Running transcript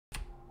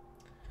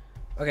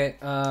Okay,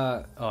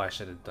 oh, I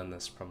should have done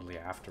this probably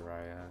after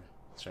I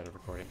started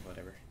recording.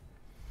 Whatever.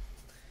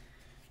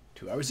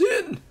 2 hours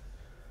in.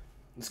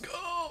 Let's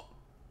go.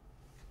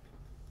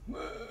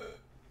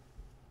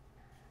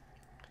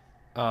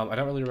 I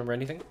don't really remember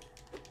anything.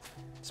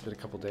 It's been a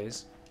couple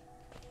days,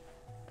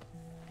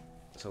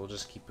 so we'll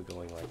just keep it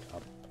going like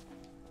up.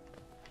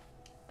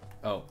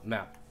 Oh,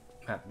 map.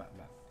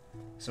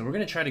 So we're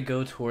gonna try to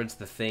go towards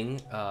the thing,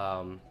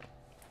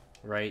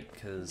 right?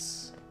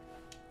 Because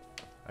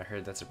I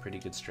heard that's a pretty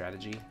good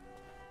strategy.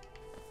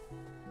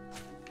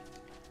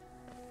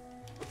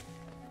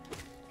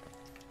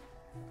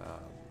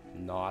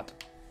 Not.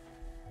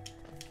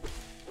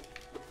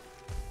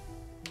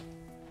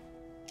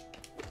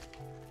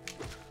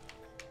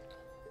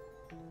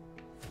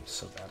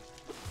 So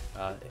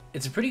bad.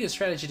 It's a pretty good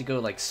strategy to go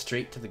like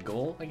straight to the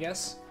goal, I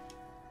guess.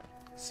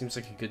 Seems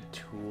like a good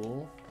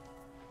tool.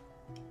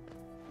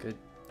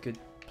 Good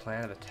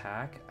plan of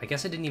attack. I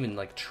guess I didn't even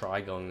like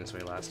try going this way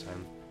last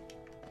time.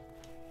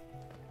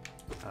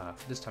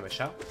 This time I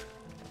shall.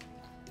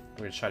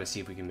 We're gonna try to see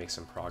if we can make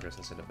some progress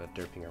instead of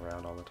derping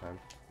around all the time.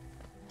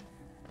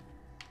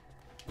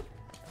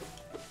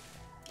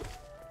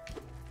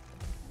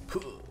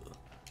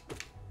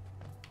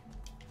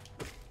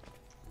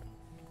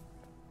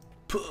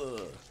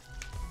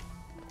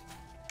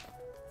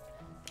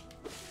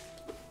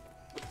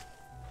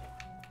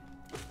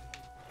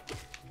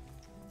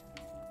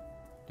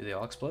 Do they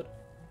all explode?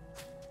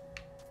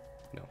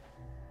 No.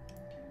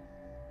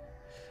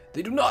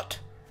 They do not!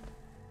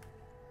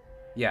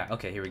 Yeah,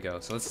 okay, here we go.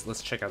 So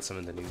let's check out some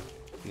of the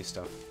new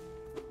stuff.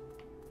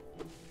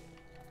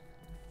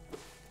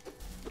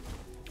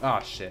 Oh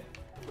shit.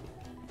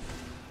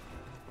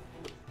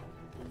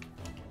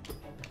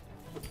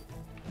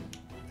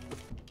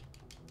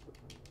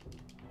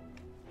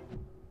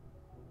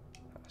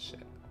 Oh shit.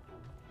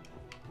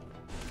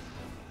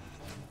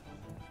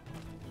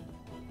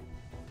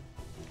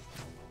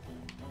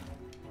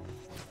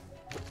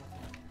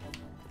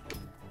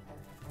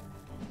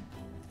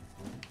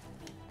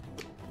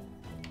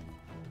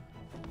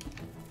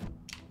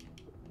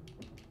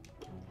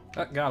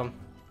 Oh, got him.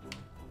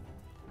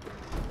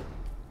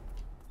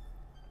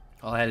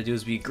 All I had to do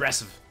was be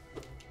aggressive.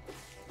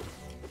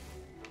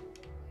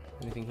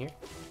 Anything here?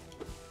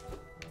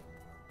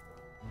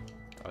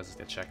 Oh, is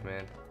this a check,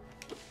 man?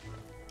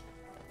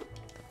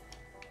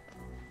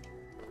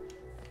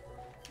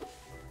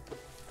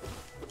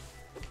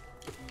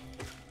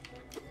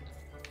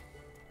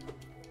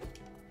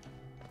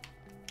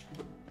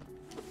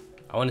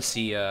 I want to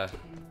see day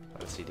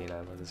 9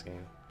 of this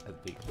game.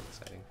 That'd be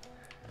exciting.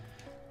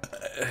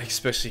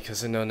 Especially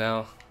because I know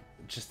now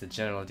just the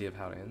general idea of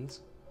how it ends.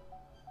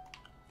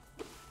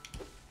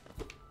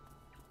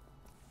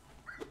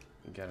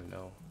 You gotta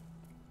know.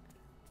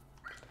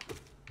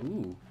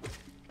 Ooh.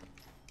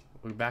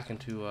 We're back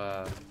into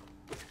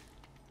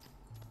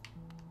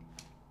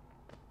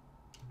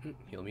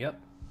heal me up.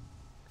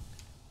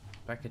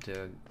 Back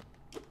into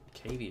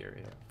cavey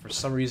area. For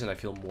some reason I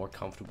feel more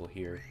comfortable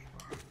here.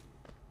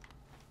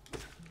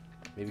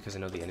 Maybe because I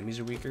know the enemies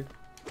are weaker.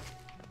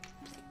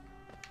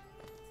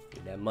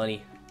 Need that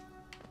money.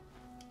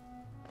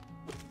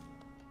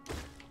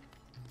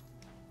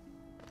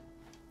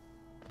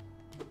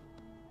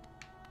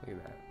 Look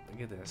at that.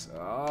 Look at this.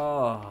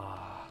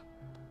 Oh.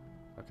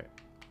 Okay.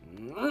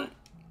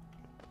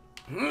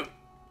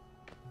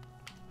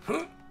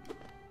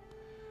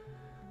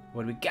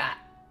 What do we got?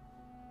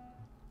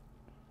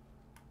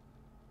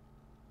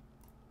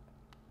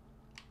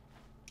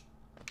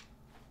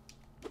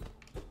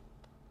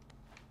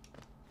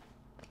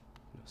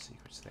 No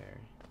secrets there.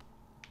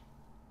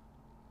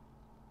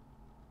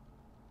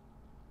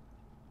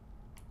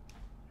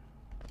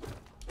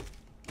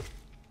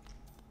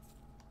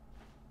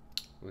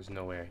 There's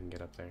no way I can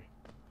get up there.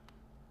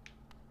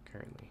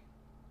 Currently.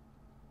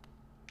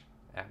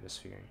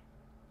 Atmosphere.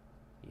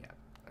 Yeah,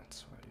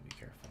 that's why we be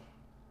careful.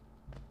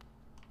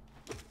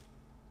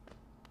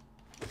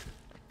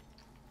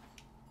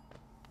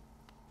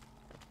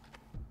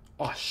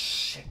 Oh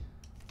shit.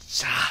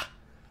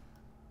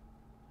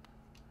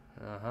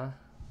 Uh-huh.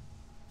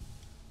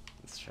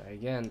 Let's try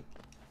again.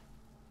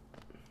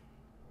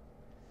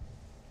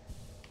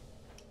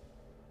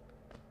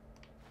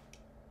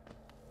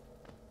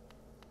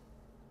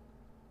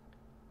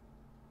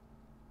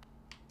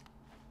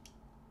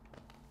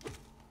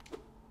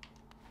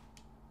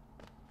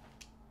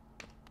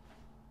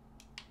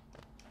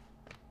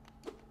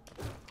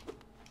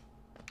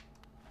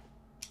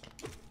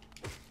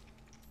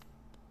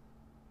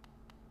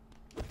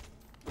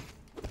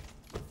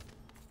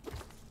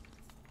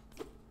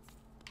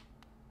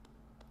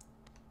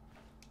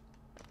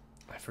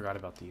 I forgot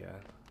about the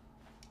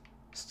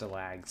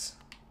stalags.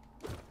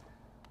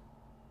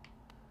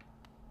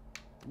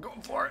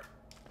 Going for it.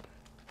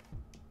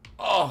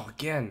 Oh,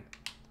 again.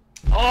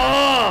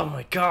 Oh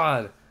my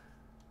god.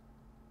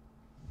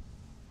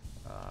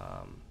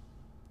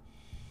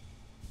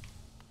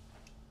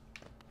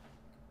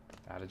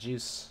 Out of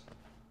juice.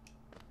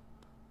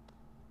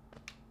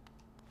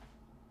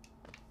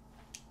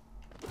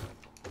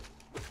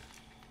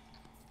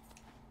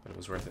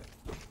 was worth it.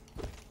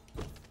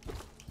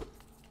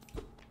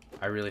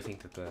 I really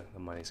think that the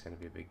money's going to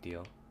be a big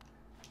deal.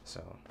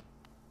 So,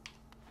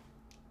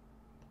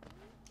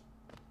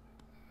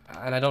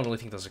 and I don't really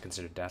think those are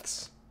considered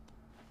deaths.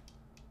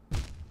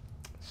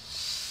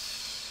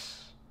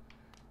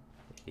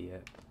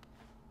 Idiot.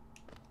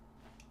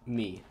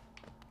 Me.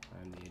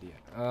 I'm the idiot.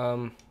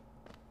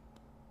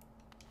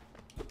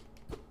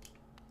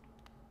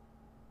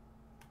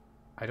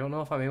 I don't know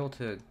if I'm able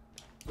to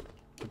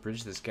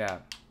bridge this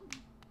gap.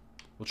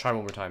 We'll try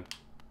one more time.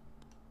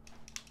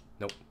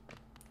 Nope.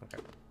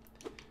 Okay.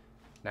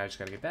 Now I just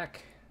gotta get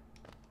back.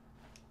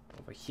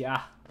 Over here.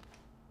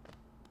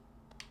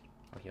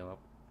 I'll heal up.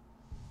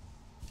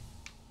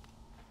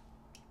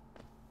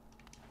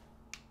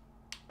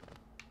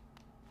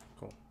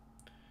 Cool.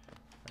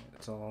 Alright,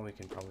 that's all we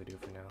can probably do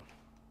for now.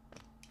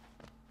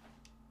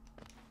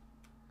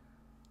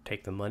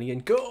 Take the money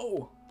and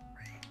go!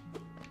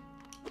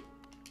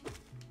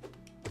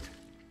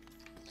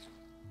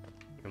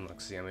 And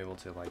look, see, I'm able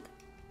to, like,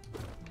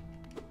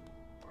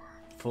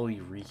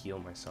 fully re-heal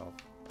myself.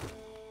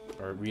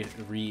 Or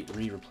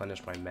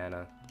re-replenish my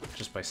mana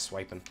just by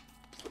swiping.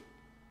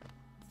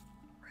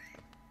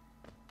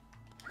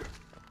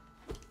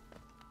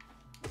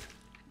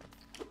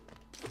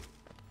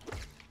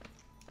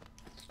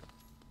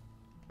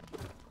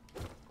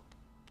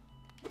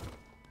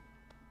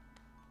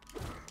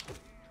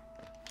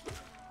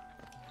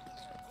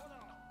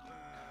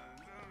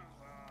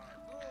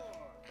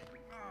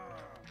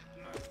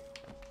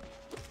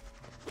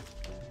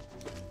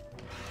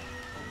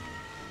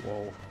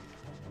 Whoa.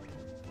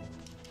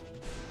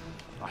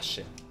 Ah,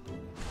 shit.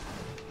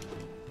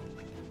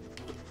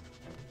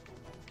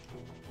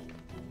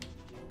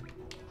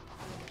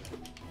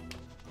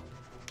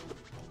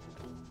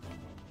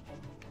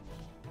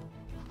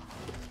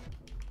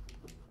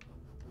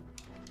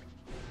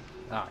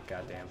 Ah,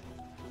 goddamn.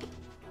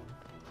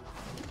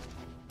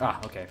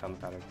 Ah, okay, I found the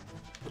pattern.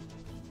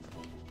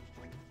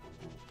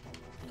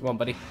 Come on,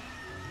 buddy.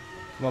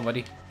 Come on,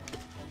 buddy.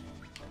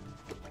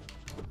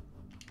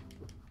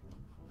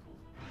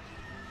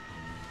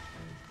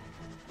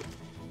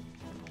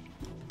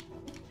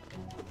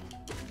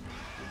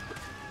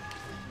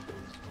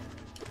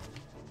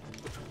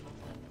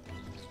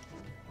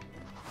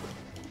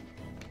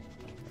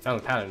 I found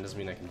the pattern, doesn't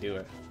mean I can do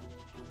it.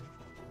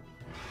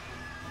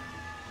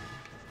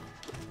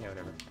 Yeah,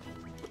 whatever.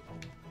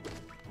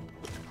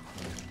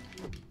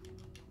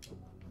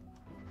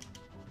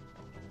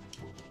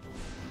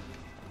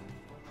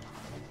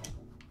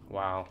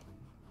 Wow.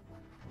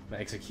 My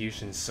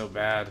execution's so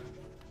bad.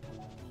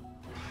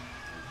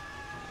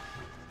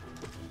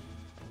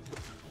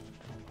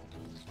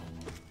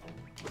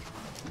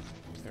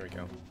 There we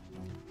go.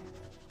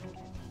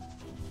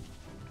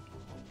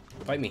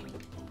 Fight me.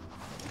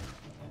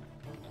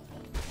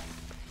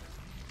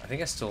 I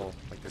think I still,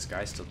 like, this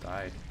guy still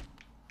died.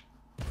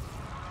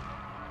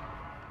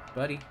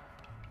 Buddy.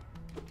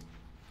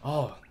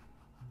 Oh.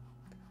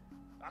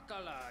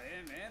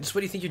 Just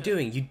what do you think you're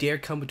doing? You dare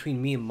come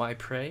between me and my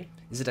prey?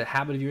 Is it a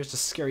habit of yours to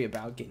scurry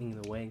about, getting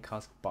in the way and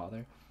cause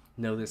bother?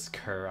 Know this,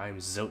 cur. I am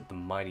Zote the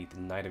Mighty, the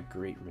knight of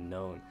great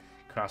renown.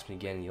 Cross me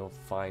again and you'll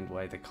find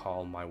why they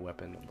call my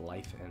weapon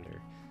Life Ender.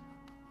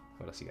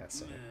 What else you got to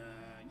say?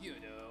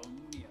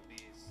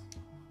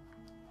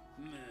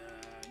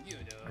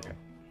 Okay.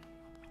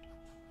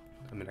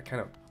 I mean,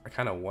 I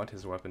kind of want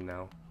his weapon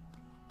now.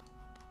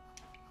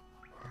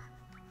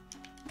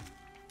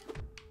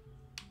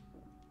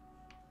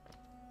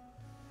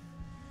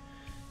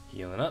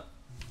 Healing up.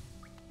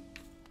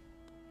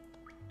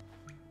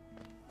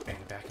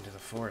 And back into the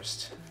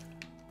forest.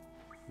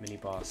 Mini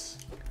boss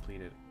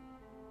completed.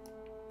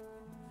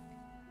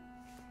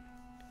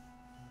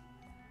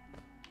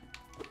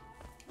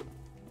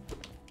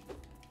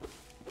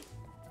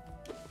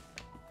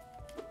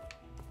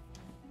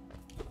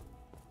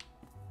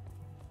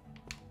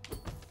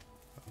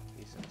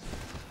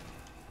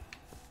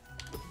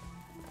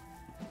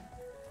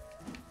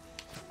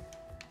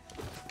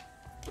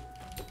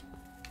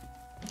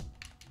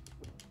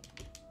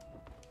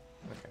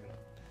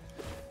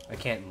 I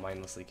can't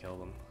mindlessly kill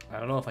them. I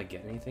don't know if I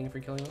get anything for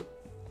killing them.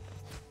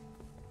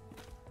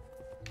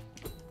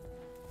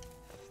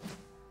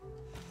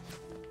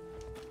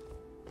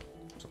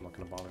 So I'm not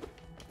gonna bother.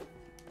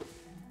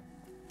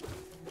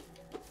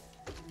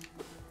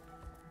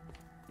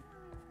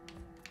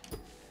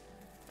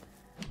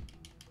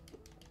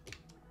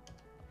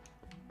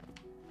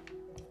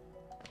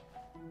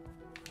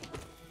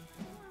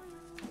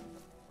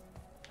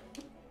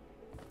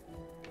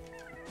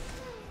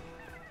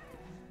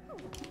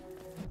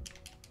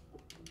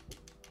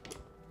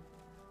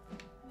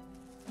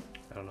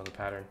 I don't know the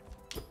pattern.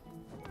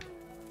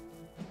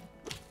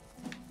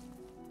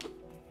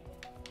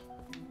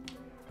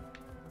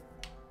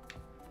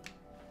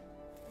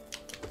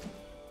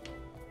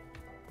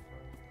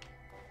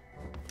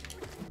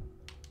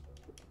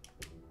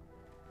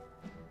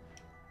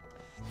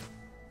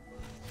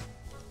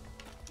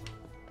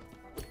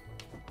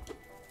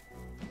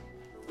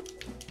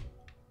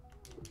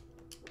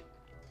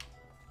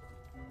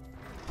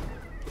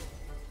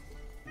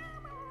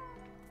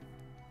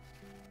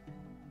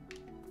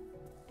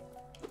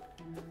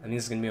 think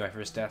this is gonna be my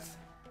first death.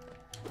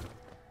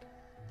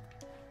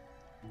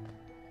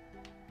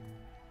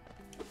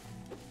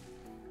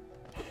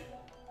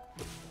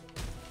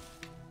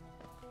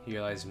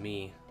 Here lies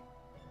me.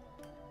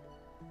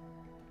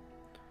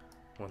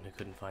 One who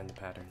couldn't find the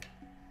pattern.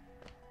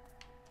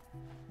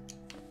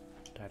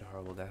 Died a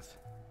horrible death.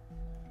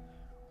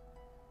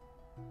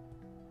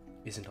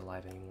 Isn't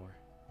alive anymore.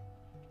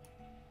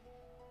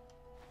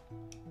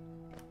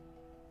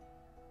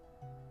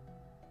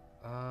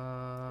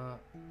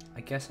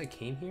 I guess I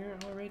came here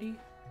already?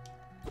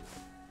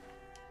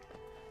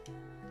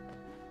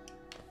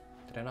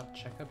 Did I not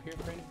check up here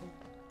for anything?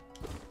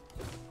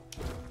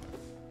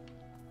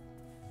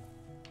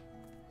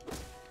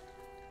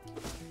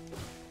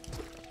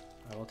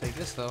 I will take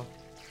this though.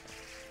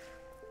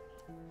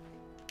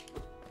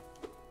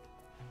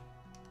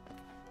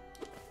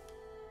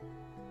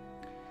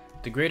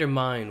 The greater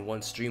mind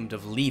once dreamed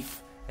of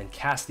leaf and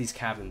cast these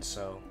cabins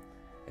so.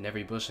 In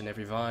every bush and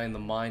every vine, the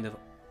mind of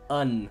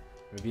Un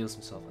reveals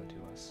himself unto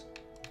us.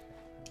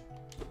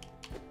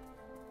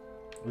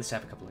 At least I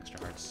have a couple extra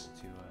hearts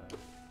to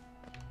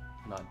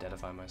not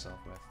deadify myself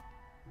with.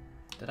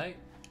 Did I?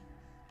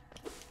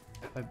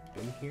 Have I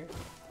been here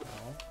at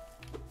all?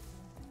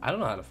 I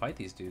don't know how to fight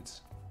these dudes.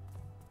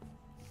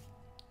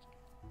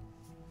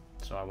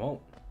 So I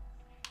won't.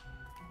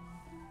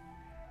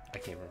 I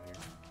came from here.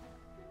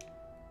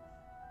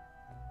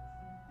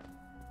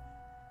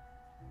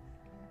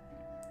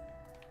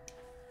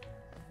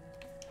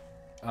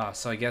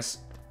 So I guess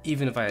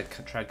even if I had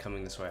tried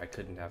coming this way, I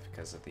couldn't have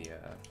because of the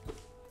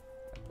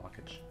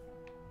blockage.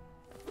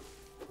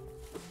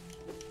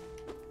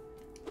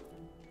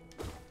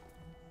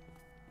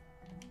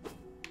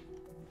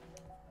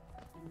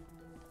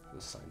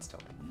 Those signs tell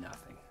me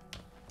nothing.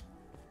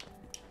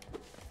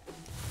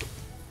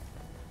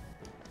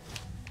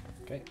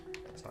 Okay,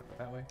 let's not go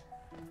that way.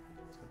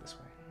 Let's go this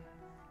way.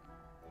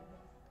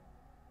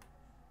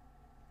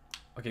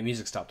 Okay,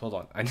 music stopped. Hold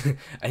on.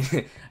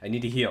 I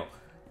need to heal.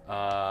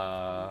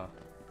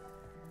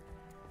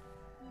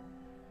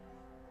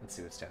 Let's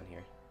see what's down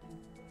here.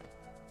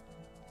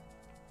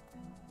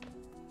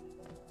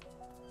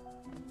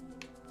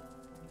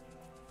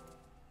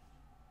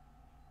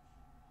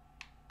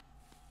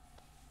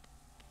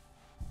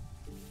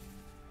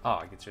 Oh,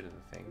 it gets rid of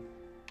the thing.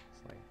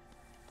 It's like...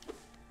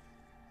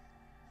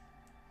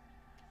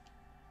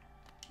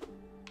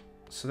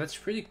 So that's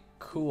pretty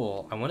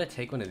cool. I want to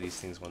take one of these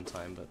things one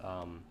time, but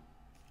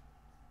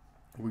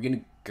we're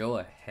gonna go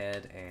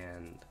ahead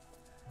and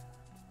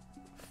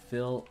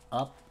fill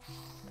up.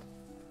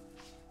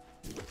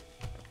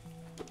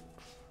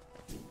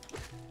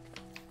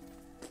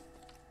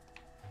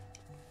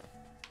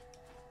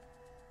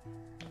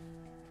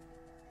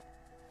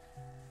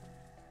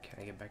 Can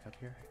I get back up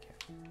here? I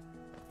can't.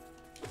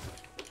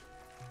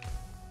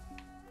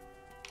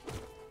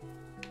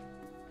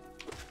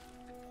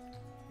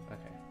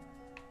 Okay.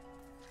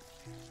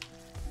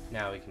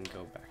 Now we can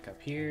go back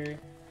up here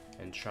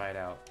and try it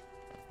out.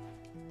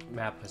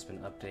 Map has been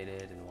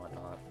updated and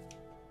whatnot.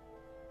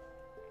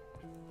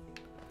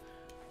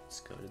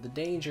 Let's go to the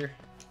danger.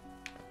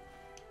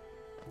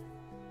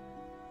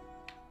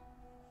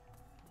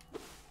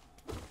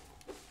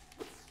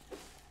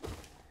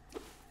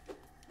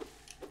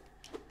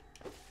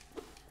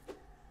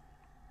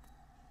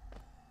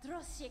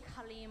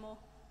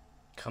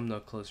 Come no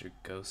closer,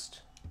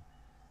 ghost.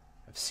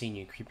 I've seen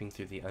you creeping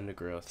through the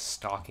undergrowth,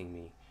 stalking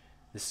me.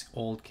 This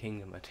old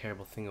kingdom, a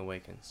terrible thing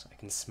awakens. I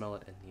can smell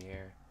it in the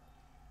air.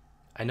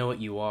 I know what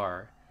you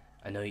are.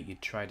 I know what you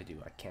try to do.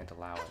 I can't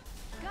allow it.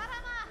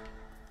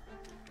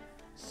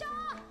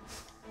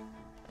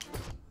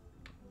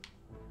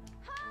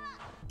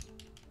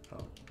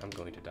 Oh, I'm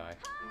going to die.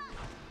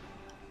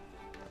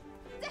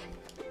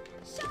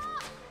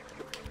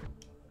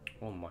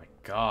 Oh my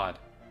god.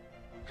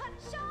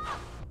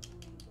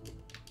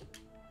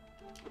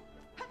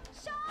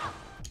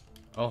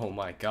 Oh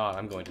my god,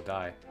 I'm going to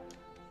die.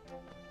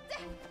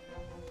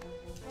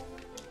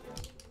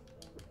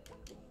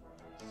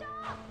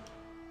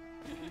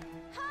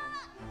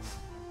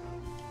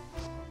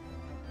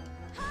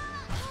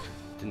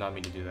 Did not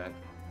mean to do that.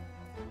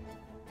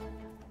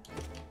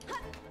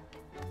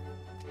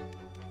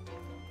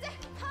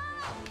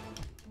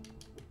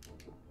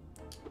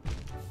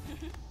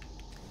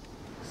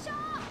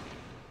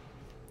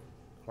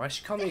 Why should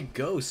she call me a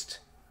ghost?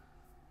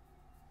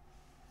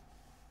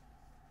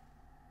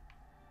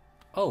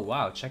 Oh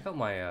wow, check out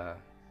my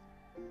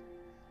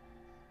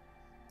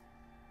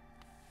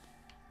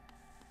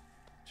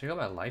check out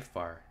my life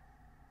bar.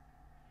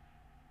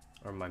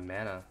 Or my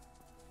mana.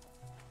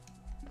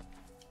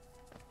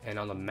 And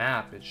on the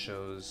map it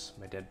shows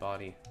my dead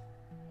body.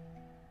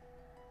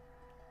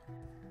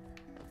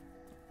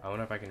 I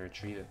wonder if I can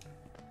retrieve it.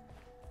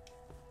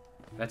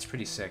 That's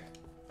pretty sick.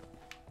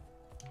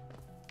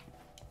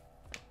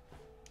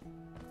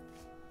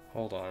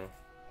 Hold on.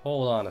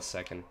 Hold on a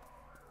second.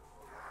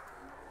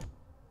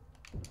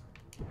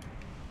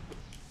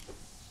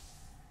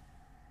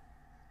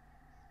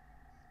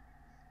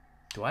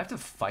 Do I have to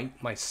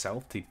fight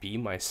myself to be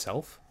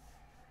myself?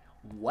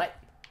 What?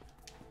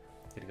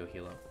 Gotta go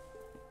heal up.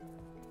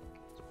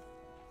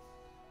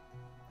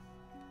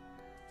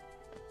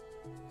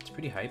 It's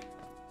pretty hype.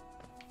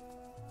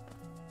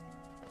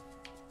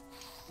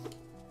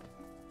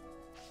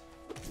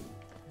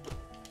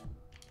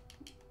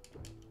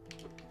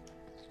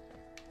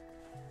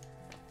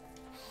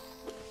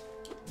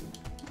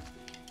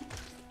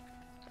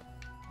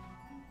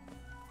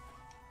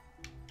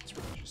 It's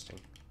really interesting.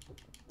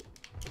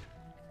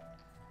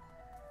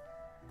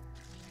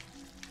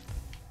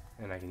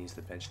 And I can use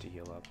the bench to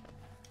heal up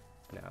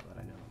now that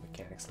I know the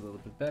mechanics a little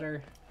bit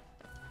better.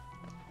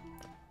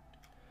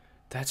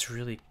 That's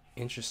really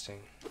interesting.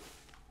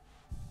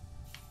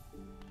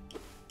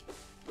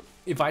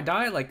 If I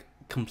die like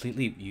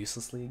completely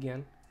uselessly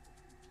again,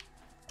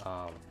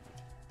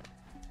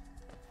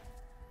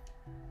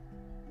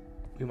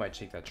 we might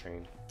take that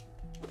train.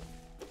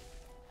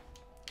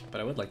 But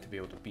I would like to be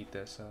able to beat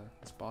this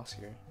this boss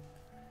here.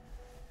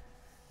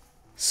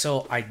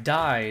 So I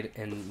died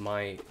and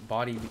my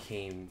body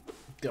became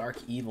dark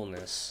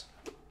evilness.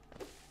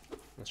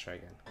 Let's try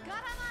again.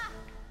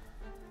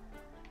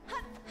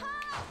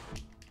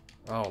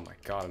 Oh my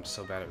god, I'm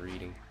so bad at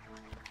reading.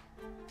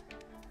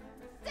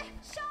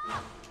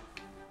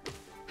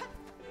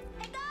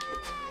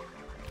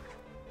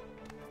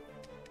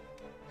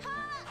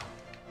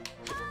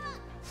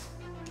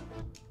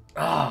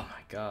 Oh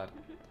my god.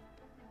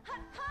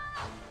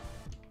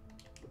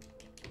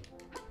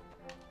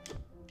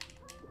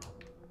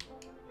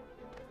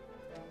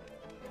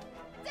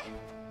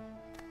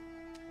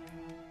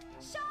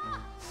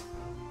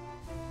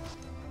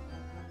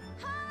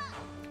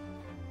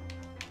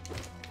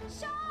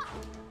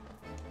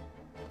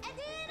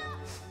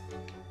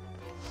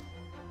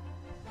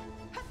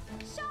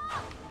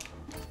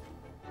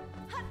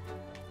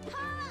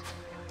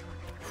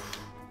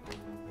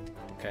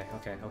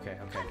 Okay.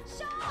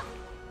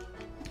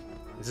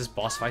 Is this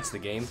boss fights the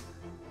game?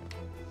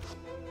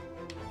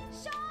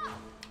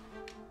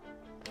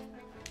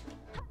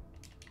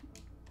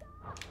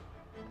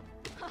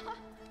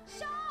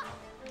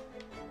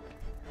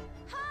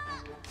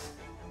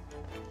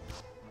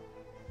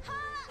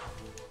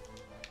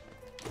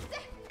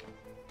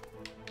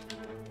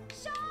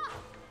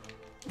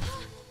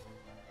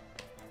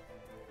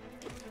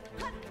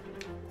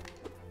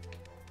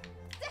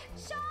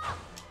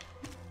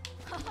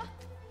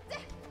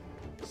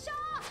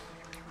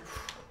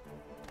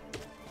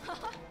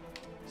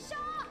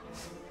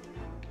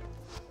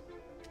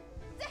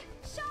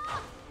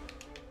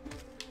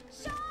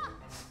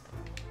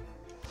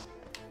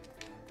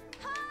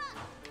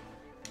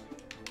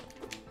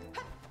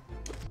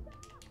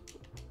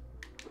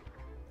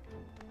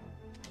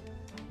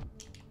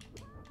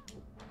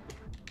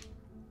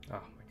 Oh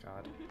my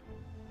god.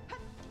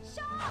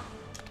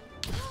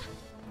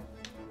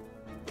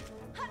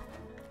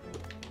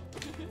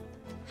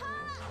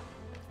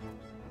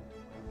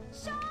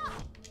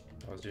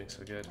 I was doing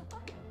so good.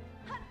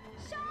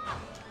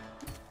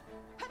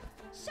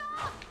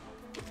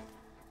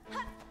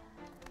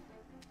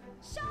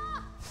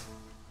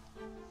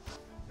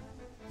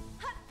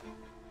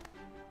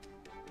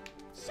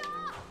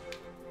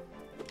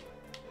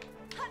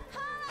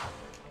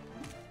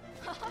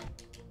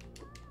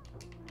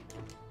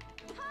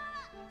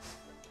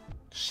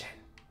 Shit.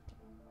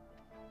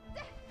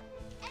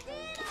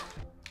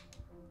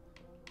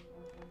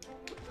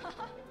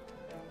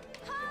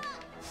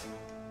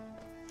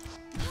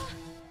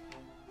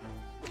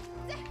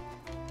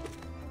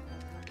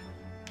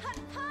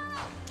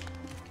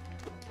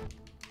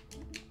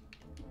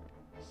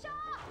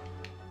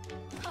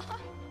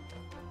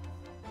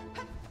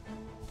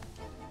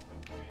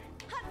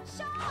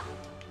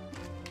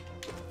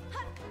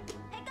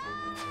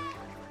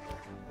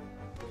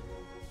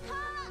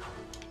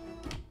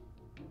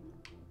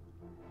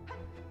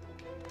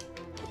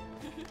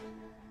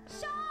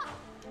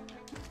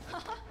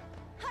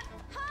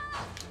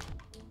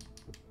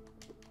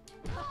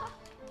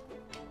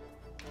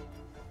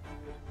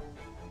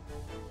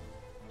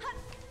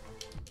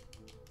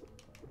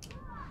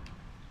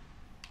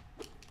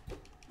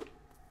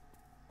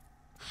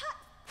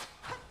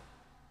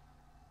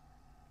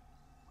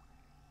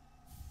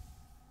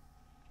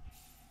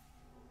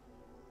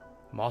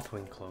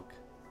 Mothwing cloak.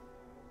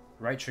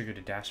 Right trigger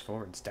to dash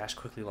forwards. Dash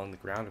quickly along the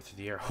ground or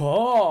through the air.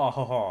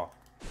 Oh!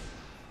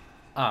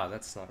 Ah,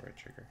 that's not a right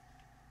trigger.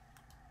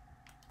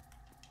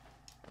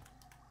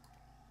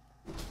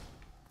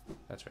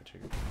 That's right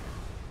trigger.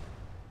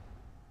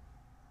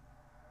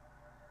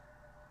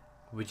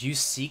 Would you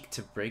seek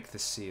to break the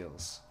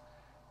seals?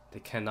 They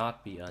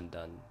cannot be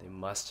undone. They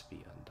must be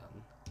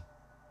undone.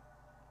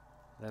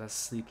 Let us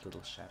sleep,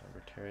 little shadow.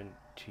 Return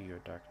to your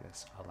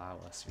darkness.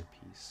 Allow us your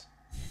peace.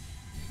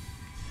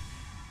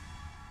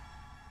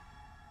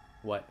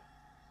 What?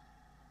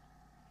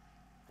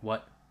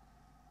 What?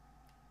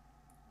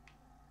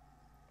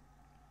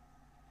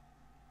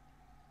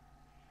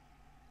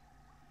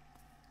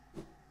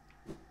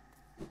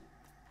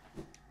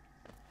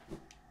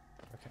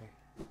 Okay.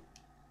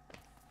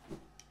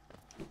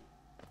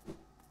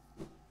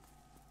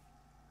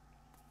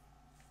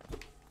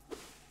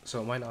 So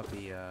it might not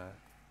be,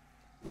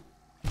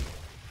 you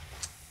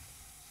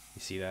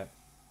see that?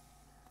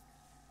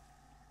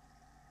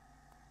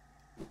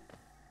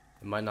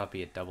 It might not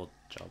be a double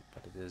jump,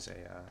 but it is a,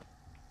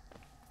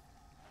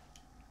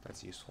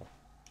 that's useful.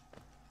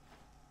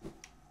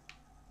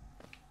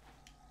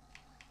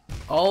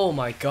 Oh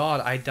my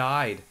god, I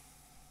died!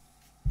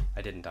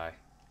 I didn't die.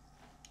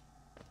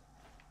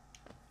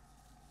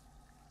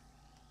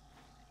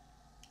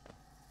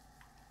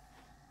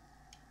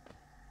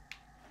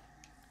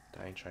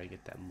 Dying, try to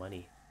get that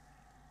money.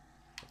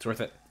 It's worth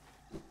it.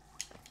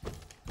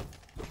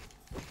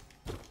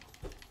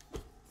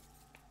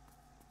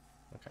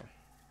 Okay.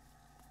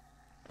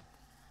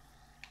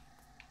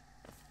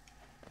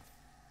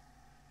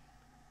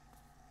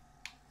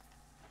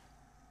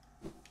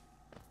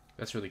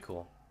 That's really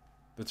cool.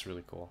 That's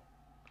really cool.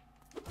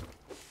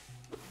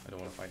 I don't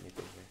want to fight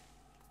anything here.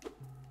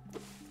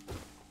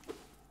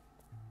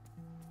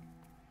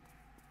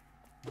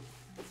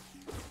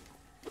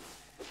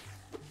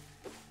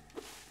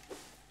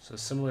 So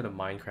similar to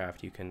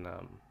Minecraft, you can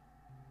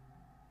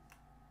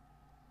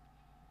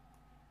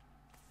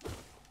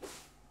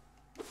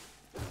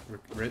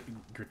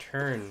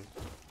return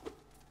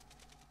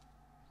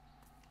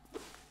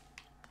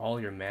all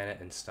your mana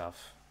and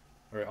stuff,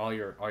 or all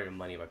your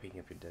money by picking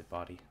up your dead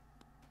body.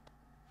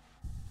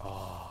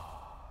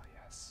 Oh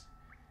yes.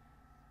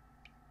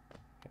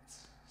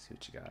 Let's see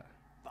what you got.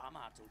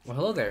 Well,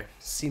 hello there.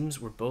 Seems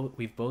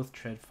we've both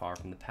tread far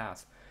from the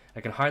path.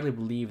 I can hardly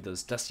believe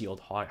those dusty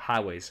old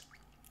highways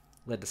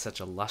led to such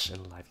a lush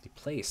and lively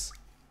place.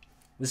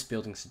 This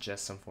building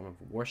suggests some form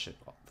of worship,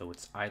 though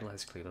its idol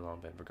has clearly long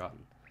been forgotten.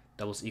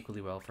 Doubles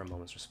equally well for a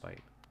moment's respite.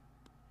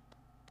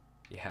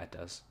 Yeah, it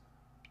does.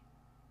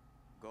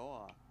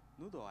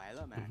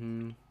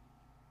 Mm-hmm.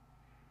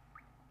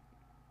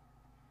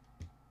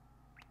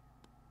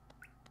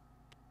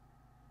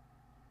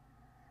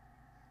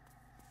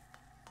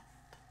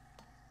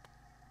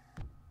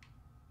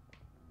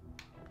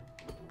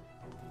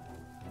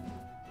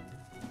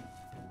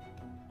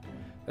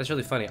 That's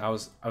really funny. I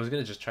was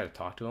gonna just try to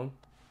talk to him,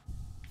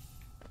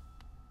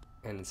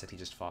 and instead he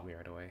just fought me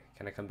right away.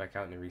 Can I come back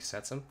out and it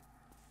resets him?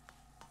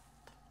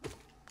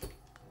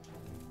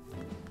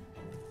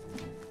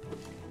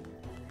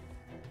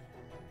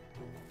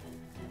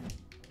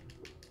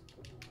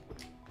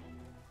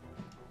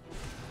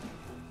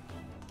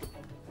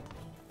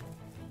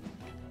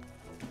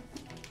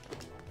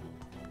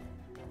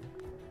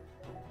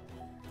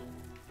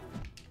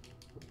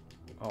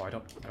 Oh, I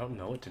don't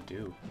know what to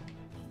do.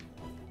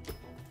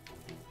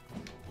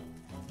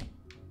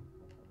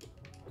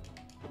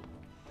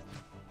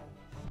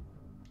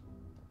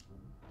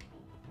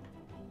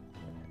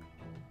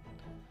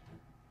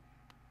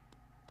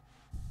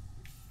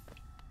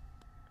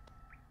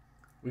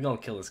 We're gonna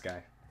kill this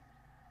guy.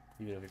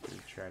 Even if we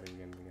try it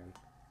again and again.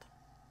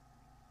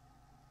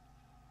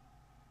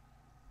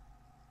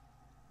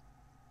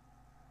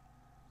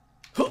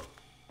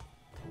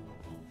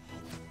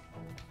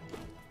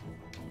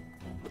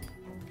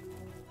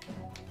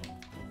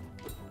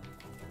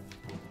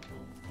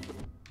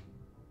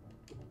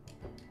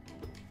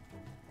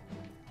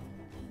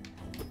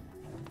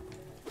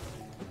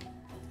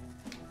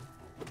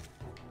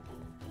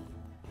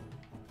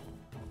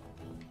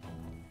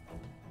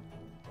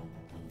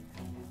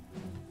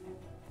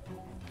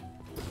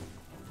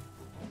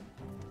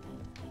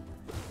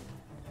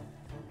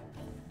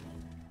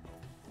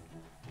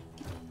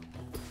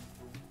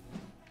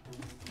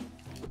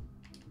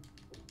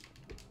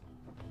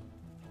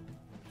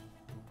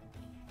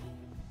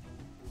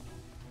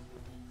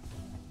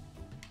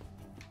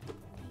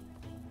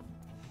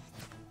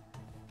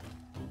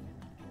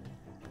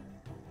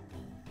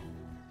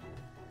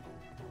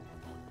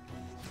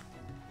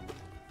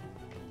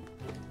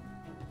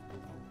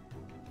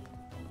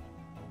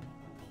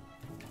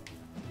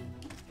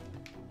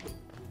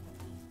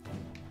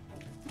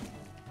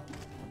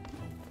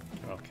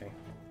 Okay.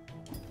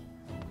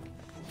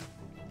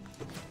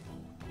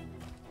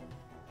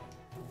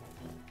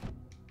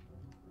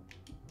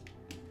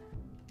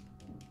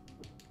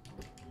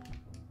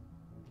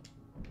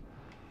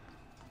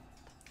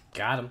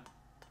 Got him.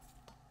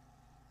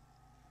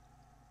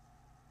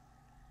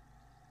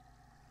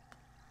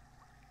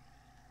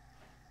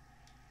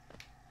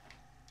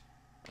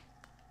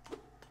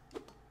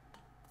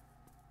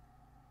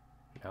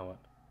 Now what?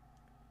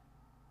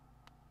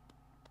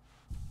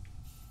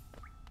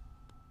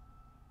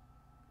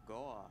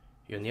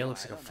 Your nail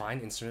looks like a fine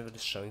instrument, but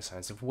it's showing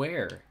signs of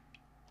wear.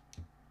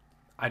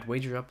 I'd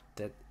wager up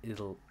there it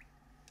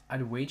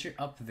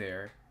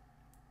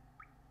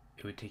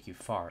would take you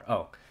far.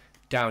 Oh.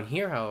 Down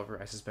here, however,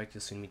 I suspect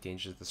you'll soon meet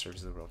dangers the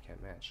surface of the world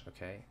can't match,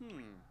 okay?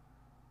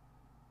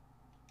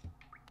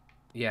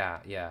 Yeah.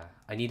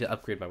 I need to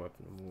upgrade my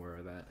weapon. I'm aware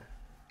of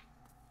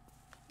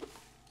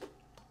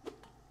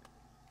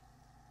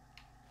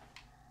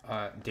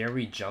that. Dare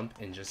we jump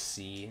and just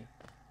see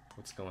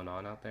what's going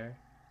on out there?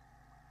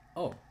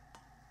 Oh.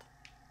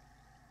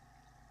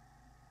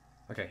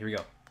 Okay, here we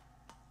go.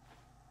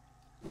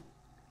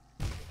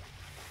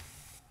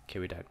 Okay,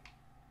 we died.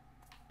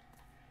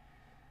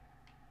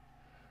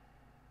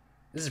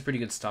 This is a pretty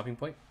good stopping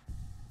point.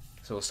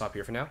 So we'll stop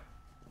here for now.